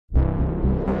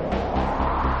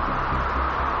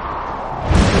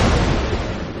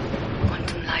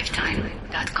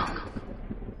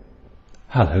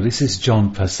Hello, this is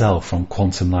John Purcell from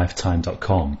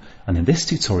quantumlifetime.com, and in this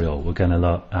tutorial we're going to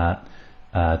look at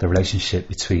the relationship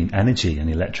between energy and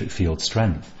electric field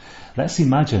strength. Let's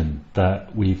imagine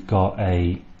that we've got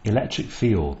an electric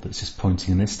field that's just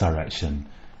pointing in this direction.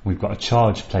 We've got a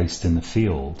charge placed in the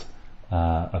field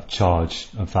of charge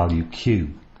of value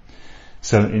Q.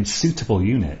 So in suitable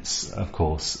units, of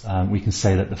course, we can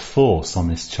say that the force on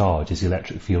this charge is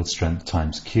electric field strength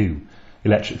times Q.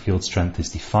 Electric field strength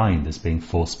is defined as being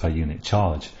force per unit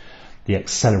charge. The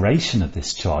acceleration of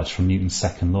this charge from Newton's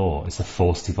second law is the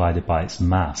force divided by its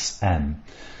mass, m.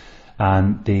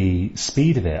 And the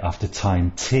speed of it after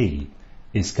time t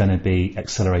is going to be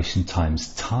acceleration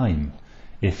times time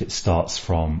if it starts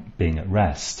from being at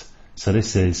rest. So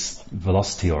this is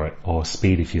velocity or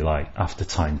speed, if you like, after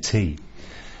time t.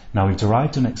 Now we've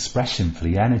derived an expression for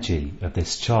the energy of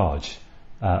this charge,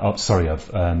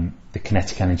 the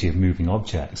kinetic energy of moving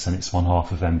objects, and it's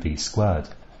 1/2 of mv squared,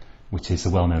 which is a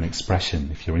well-known expression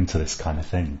if you're into this kind of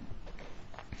thing.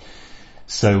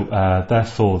 So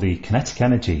therefore the kinetic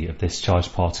energy of this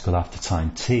charged particle after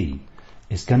time t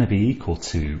is going to be equal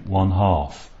to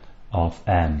 1/2 of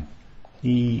m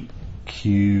e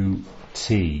q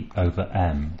t over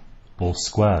m all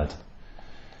squared,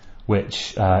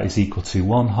 which is equal to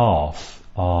 1/2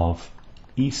 of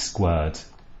e squared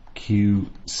q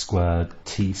squared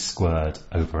t squared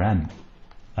over m,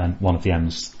 and one of the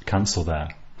m's cancel there.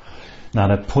 Now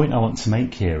the point I want to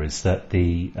make here is that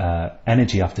the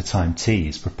energy after time t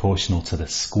is proportional to the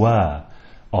square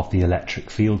of the electric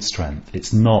field strength.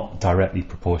 It's not directly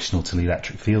proportional to the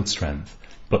electric field strength,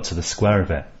 but to the square of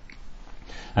it.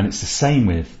 And it's the same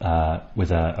with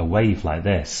a wave like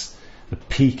this. The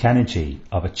peak energy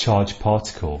of a charged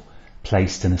particle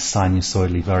placed in a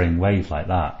sinusoidally varying wave like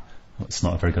that, it's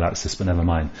not a very good axis, but never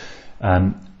mind,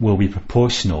 will be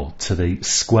proportional to the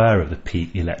square of the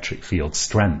peak electric field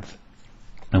strength.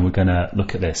 And we're going to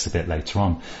look at this a bit later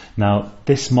on. Now,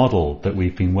 this model that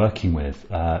we've been working with,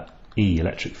 E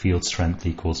electric field strength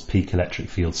equals peak electric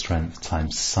field strength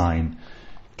times sine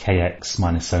kx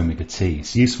minus omega t.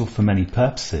 It's useful for many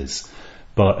purposes,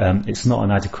 but it's not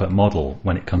an adequate model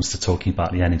when it comes to talking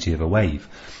about the energy of a wave.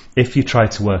 If you try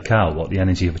to work out what the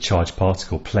energy of a charged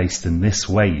particle placed in this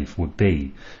wave would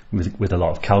be with a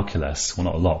lot of calculus, well,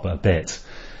 not a lot, but a bit,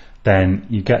 then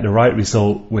you get the right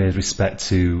result with respect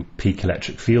to peak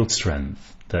electric field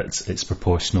strength, that it's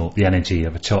proportional, the energy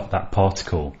of that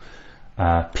particle,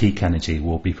 peak energy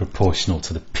will be proportional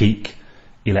to the peak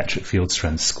electric field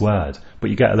strength squared. But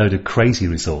you get a load of crazy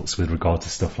results with regard to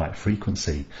stuff like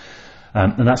frequency.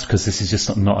 And that's because this is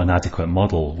just not an adequate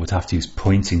model. We'd have to use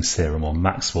Poynting's theorem or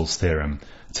Maxwell's theorem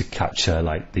to capture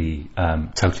like the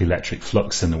total electric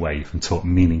flux in the wave and talk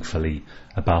meaningfully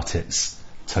about its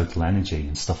total energy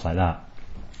and stuff like that.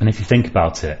 And if you think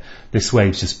about it, this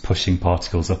wave's just pushing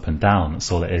particles up and down.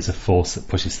 That's all it is, a force that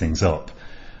pushes things up,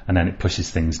 and then it pushes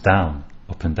things down,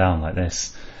 up and down like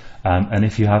this. And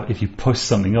if you push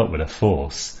something up with a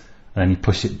force, and then you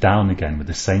push it down again with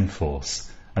the same force,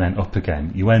 and then up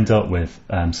again, you end up with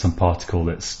some particle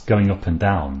that's going up and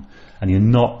down, and you're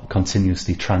not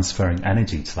continuously transferring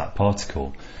energy to that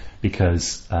particle,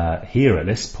 because here at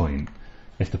this point,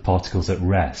 if the particle's at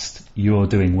rest, you're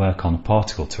doing work on the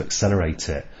particle to accelerate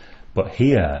it, but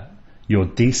here you're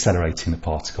decelerating the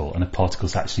particle, and the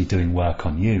particle's actually doing work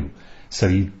on you. So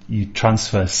you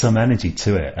transfer some energy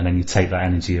to it, and then you take that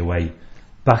energy away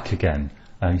back again,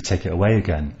 and you take it away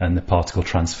again, and the particle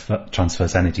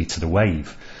transfers energy to the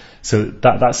wave. So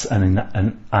that's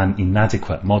an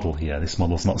inadequate model here. This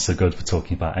model's not so good for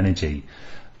talking about energy,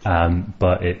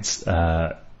 but it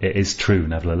is true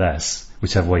nevertheless,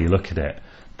 whichever way you look at it,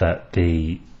 that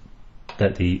the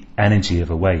energy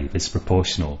of a wave is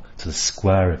proportional to the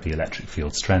square of the electric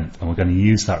field strength, and we're going to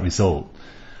use that result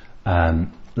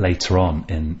later on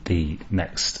in the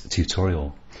next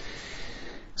tutorial.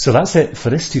 So that's it for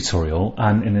this tutorial,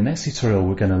 and in the next tutorial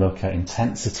we're going to look at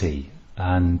intensity,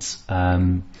 and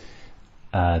we're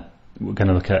going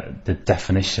to look at the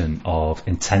definition of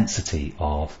intensity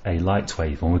of a light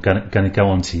wave, and we're going to go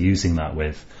on to using that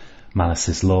with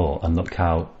Malus's law and look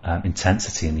how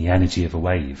intensity and the energy of a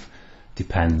wave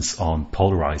depends on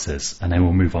polarizers, and then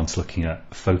we'll move on to looking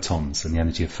at photons and the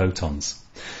energy of photons.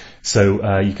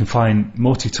 So you can find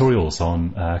more tutorials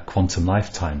on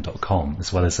quantumlifetime.com,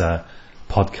 as well as a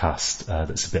podcast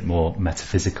that's a bit more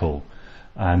metaphysical.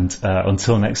 And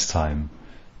until next time,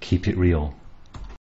 keep it real.